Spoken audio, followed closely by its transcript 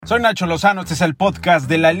Soy Nacho Lozano, este es el podcast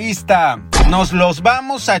de La Lista. Nos los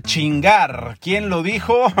vamos a chingar. ¿Quién lo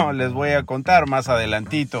dijo? Les voy a contar más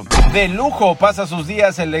adelantito. De lujo pasa sus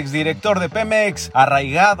días el exdirector de Pemex,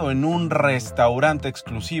 arraigado en un restaurante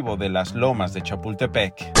exclusivo de las Lomas de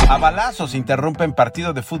Chapultepec. A balazos interrumpen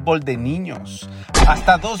partido de fútbol de niños.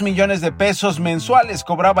 Hasta 2 millones de pesos mensuales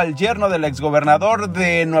cobraba el yerno del exgobernador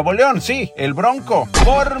de Nuevo León, sí, el Bronco.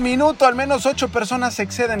 Por minuto, al menos 8 personas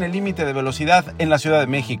exceden el límite de velocidad en la Ciudad de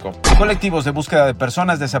México. Colectivos de búsqueda de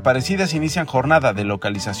personas desaparecidas inician jornada de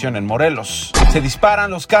localización en Morelos. Se disparan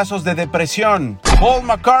los casos de depresión. Paul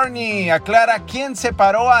McCartney aclara quién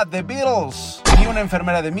separó a The Beatles. Y una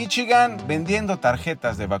enfermera de Michigan vendiendo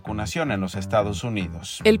tarjetas de vacunación en los Estados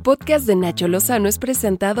Unidos. El podcast de Nacho Lozano es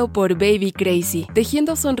presentado por Baby Crazy,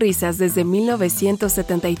 tejiendo sonrisas desde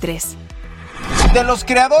 1973. De los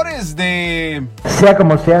creadores de... Sea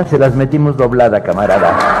como sea, se las metimos doblada,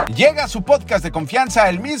 camarada. Llega a su podcast de confianza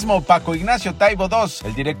el mismo Paco Ignacio Taibo II,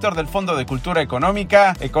 el director del Fondo de Cultura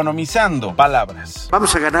Económica, economizando palabras.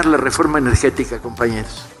 Vamos a ganar la reforma energética,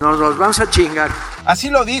 compañeros. Nos vamos a chingar. Así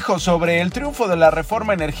lo dijo sobre el triunfo de la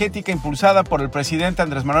reforma energética impulsada por el presidente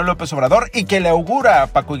Andrés Manuel López Obrador y que le augura a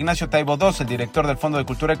Paco Ignacio Taibo II, el director del Fondo de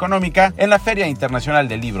Cultura Económica, en la Feria Internacional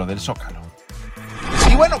del Libro del Zócalo.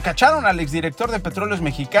 Y bueno, cacharon al exdirector de Petróleos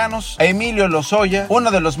Mexicanos, a Emilio Lozoya,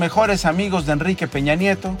 uno de los mejores amigos de Enrique Peña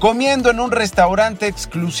Nieto, comiendo en un restaurante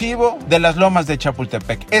exclusivo de las Lomas de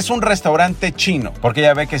Chapultepec. Es un restaurante chino, porque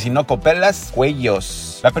ya ve que si no copelas,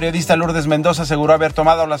 cuellos. La periodista Lourdes Mendoza aseguró haber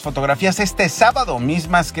tomado las fotografías este sábado,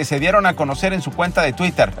 mismas que se dieron a conocer en su cuenta de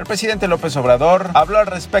Twitter. El presidente López Obrador habló al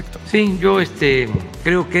respecto. Sí, yo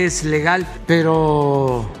creo que es legal,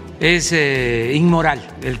 pero es inmoral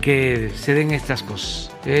el que se den estas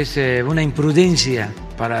cosas. Es una imprudencia,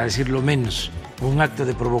 para decirlo menos, un acto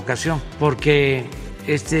de provocación, porque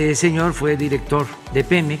este señor fue director de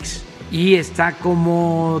Pemex y está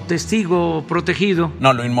como testigo protegido.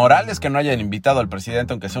 No, lo inmoral es que no hayan invitado al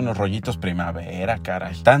presidente, aunque sea unos rollitos primavera,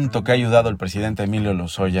 caray. Tanto que ha ayudado el presidente Emilio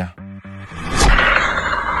Lozoya.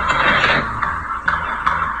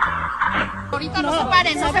 Ahorita no se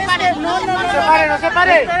paren, no se paren.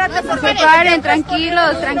 No se paren,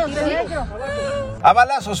 tranquilos. A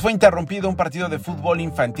balazos fue interrumpido un partido de fútbol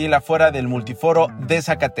infantil afuera del multiforo de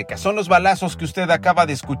Zacatecas. Son los balazos que usted acaba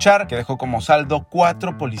de escuchar, que dejó como saldo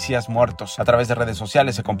 4 policías muertos. A través de redes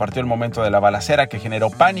sociales se compartió el momento de la balacera que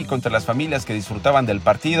generó pánico entre las familias que disfrutaban del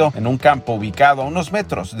partido en un campo ubicado a unos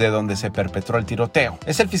metros de donde se perpetró el tiroteo.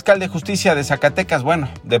 Es el fiscal de justicia de Zacatecas,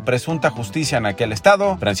 de presunta justicia en aquel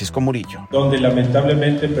estado, Francisco Murillo. Donde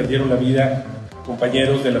lamentablemente perdieron la vida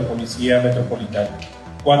compañeros de la Policía Metropolitana.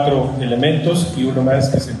 4 elementos y uno más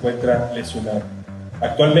que se encuentra lesionado.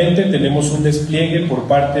 Actualmente tenemos un despliegue por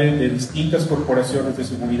parte de distintas corporaciones de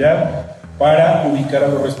seguridad para ubicar a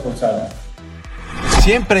los responsables.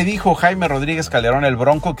 Siempre dijo Jaime Rodríguez Calderón el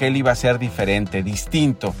Bronco que él iba a ser diferente,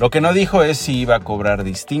 distinto. Lo que no dijo es si iba a cobrar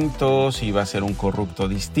distinto, si iba a ser un corrupto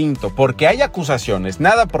distinto, porque hay acusaciones,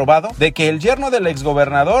 nada probado, de que el yerno del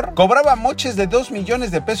exgobernador cobraba moches de 2 millones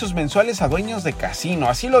de pesos mensuales a dueños de casino.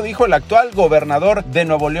 Así lo dijo el actual gobernador de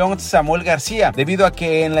Nuevo León, Samuel García. Debido a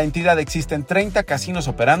que en la entidad existen 30 casinos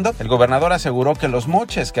operando, el gobernador aseguró que los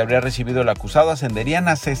moches que habría recibido el acusado ascenderían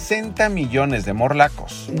a 60 millones de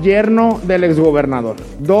morlacos. Yerno del exgobernador.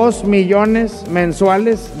 2 millones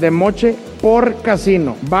mensuales de moche por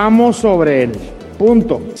casino. Vamos sobre él.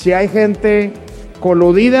 Punto. Si hay gente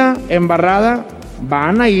coludida, embarrada,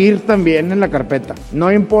 van a ir también en la carpeta. No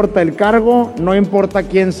importa el cargo, no importa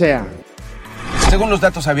quién sea. Según los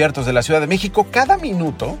datos abiertos de la Ciudad de México, cada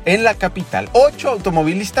minuto en la capital, 8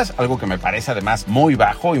 automovilistas, algo que me parece además muy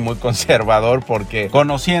bajo y muy conservador porque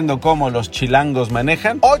conociendo cómo los chilangos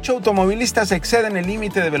manejan, 8 automovilistas exceden el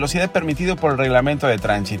límite de velocidad permitido por el reglamento de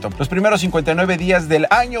tránsito. Los primeros 59 días del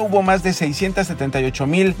año hubo más de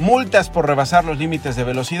 678,000 multas por rebasar los límites de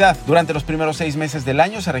velocidad. Durante los primeros 6 meses del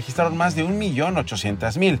año se registraron más de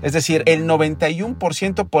 1,800,000, es decir, el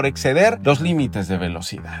 91% por exceder los límites de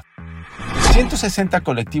velocidad. 160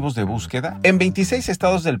 colectivos de búsqueda en 26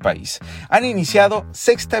 estados del país han iniciado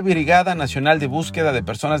Sexta Brigada Nacional de Búsqueda de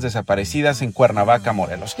Personas Desaparecidas en Cuernavaca,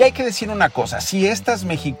 Morelos. Y hay que decir una cosa, si estas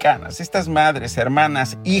mexicanas, estas madres,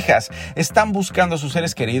 hermanas, hijas, están buscando a sus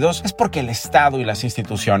seres queridos, es porque el Estado y las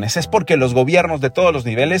instituciones, es porque los gobiernos de todos los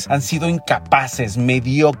niveles han sido incapaces,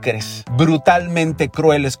 mediocres, brutalmente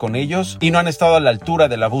crueles con ellos y no han estado a la altura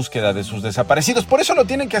de la búsqueda de sus desaparecidos. Por eso lo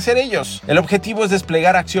tienen que hacer ellos. El objetivo es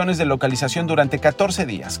desplegar acciones de localización durante 14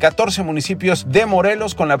 días, 14 municipios de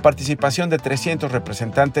Morelos con la participación de 300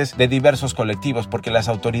 representantes de diversos colectivos, porque las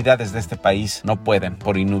autoridades de este país no pueden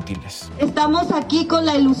por inútiles. Estamos aquí con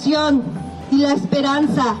la ilusión y la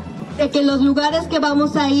esperanza de que en los lugares que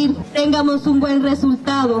vamos a ir tengamos un buen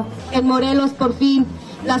resultado. En Morelos, por fin,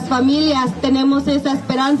 las familias tenemos esa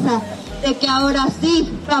esperanza de que ahora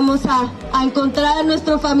sí vamos a encontrar a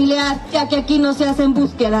nuestro familiar, ya que aquí no se hacen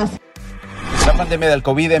búsquedas. La pandemia del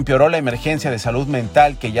COVID empeoró la emergencia de salud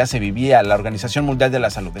mental que ya se vivía. La Organización Mundial de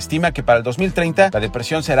la Salud estima que para el 2030 la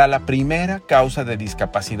depresión será la primera causa de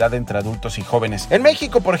discapacidad entre adultos y jóvenes. En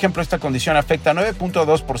México, por ejemplo, esta condición afecta a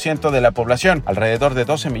 9.2% de la población, alrededor de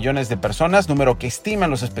 12 millones de personas, número que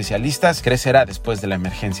estiman los especialistas crecerá después de la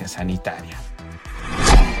emergencia sanitaria.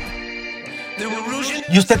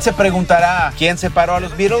 Y usted se preguntará, ¿quién separó a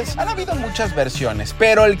los Beatles? Han habido muchas versiones,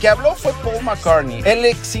 pero el que habló fue Paul McCartney, el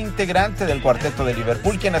ex integrante del cuarteto de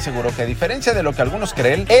Liverpool, quien aseguró que a diferencia de lo que algunos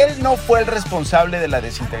creen, él no fue el responsable de la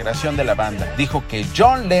desintegración de la banda. Dijo que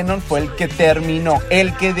John Lennon fue el que terminó,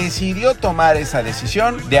 el que decidió tomar esa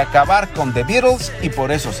decisión de acabar con The Beatles y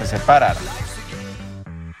por eso se separaron.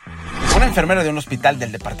 Una enfermera de un hospital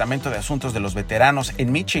del Departamento de Asuntos de los Veteranos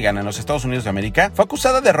en Michigan, en los Estados Unidos de América, fue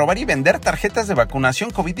acusada de robar y vender tarjetas de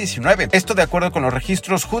vacunación COVID-19. Esto de acuerdo con los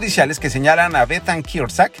registros judiciales que señalan a Bethan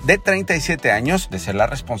Kiersack, de 37 años, de ser la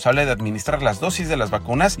responsable de administrar las dosis de las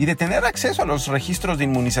vacunas y de tener acceso a los registros de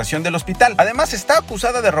inmunización del hospital. Además, está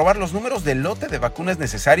acusada de robar los números del lote de vacunas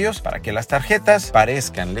necesarios para que las tarjetas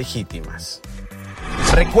parezcan legítimas.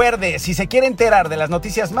 Recuerde, si se quiere enterar de las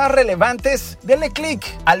noticias más relevantes, denle click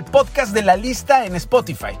al podcast de La Lista en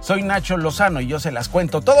Spotify. Soy Nacho Lozano y yo se las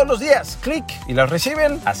cuento todos los días. Click y las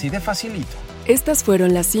reciben así de facilito. Estas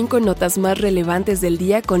fueron las 5 notas más relevantes del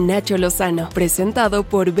día con Nacho Lozano, presentado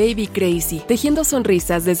por Baby Crazy, tejiendo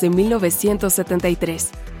sonrisas desde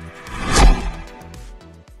 1973.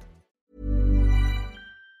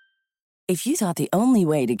 If you thought the only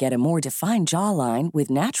way to get a more defined jawline with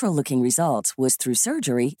natural-looking results was through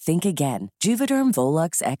surgery, think again. Juvederm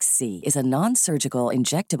Volux XC is a non-surgical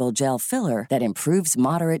injectable gel filler that improves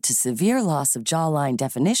moderate to severe loss of jawline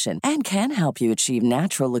definition and can help you achieve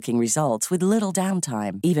natural-looking results with little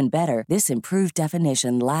downtime. Even better, this improved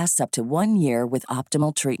definition lasts up to 1 year with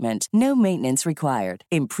optimal treatment. No maintenance required.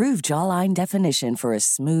 Improve jawline definition for a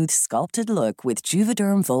smooth, sculpted look with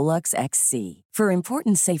Juvederm Volux XC. For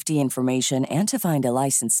important safety information and to find a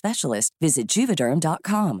licensed specialist, visit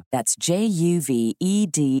Juvederm.com. That's JUVEDERM.com.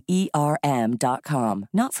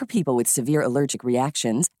 Not for people with severe allergic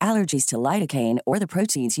reactions, allergies to lidocaine, or the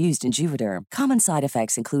proteins used in Juvederm. Common side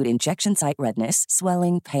effects include injection site redness,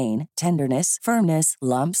 swelling, pain, tenderness, firmness,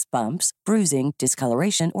 lumps, bumps, bruising,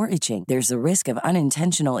 discoloration, or itching. There's a risk of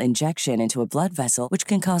unintentional injection into a blood vessel, which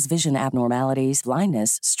can cause vision abnormalities,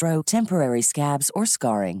 blindness, stroke, temporary scabs, or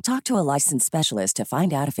scarring. Talk to a licensed specialist to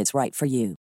find out if it's right for you.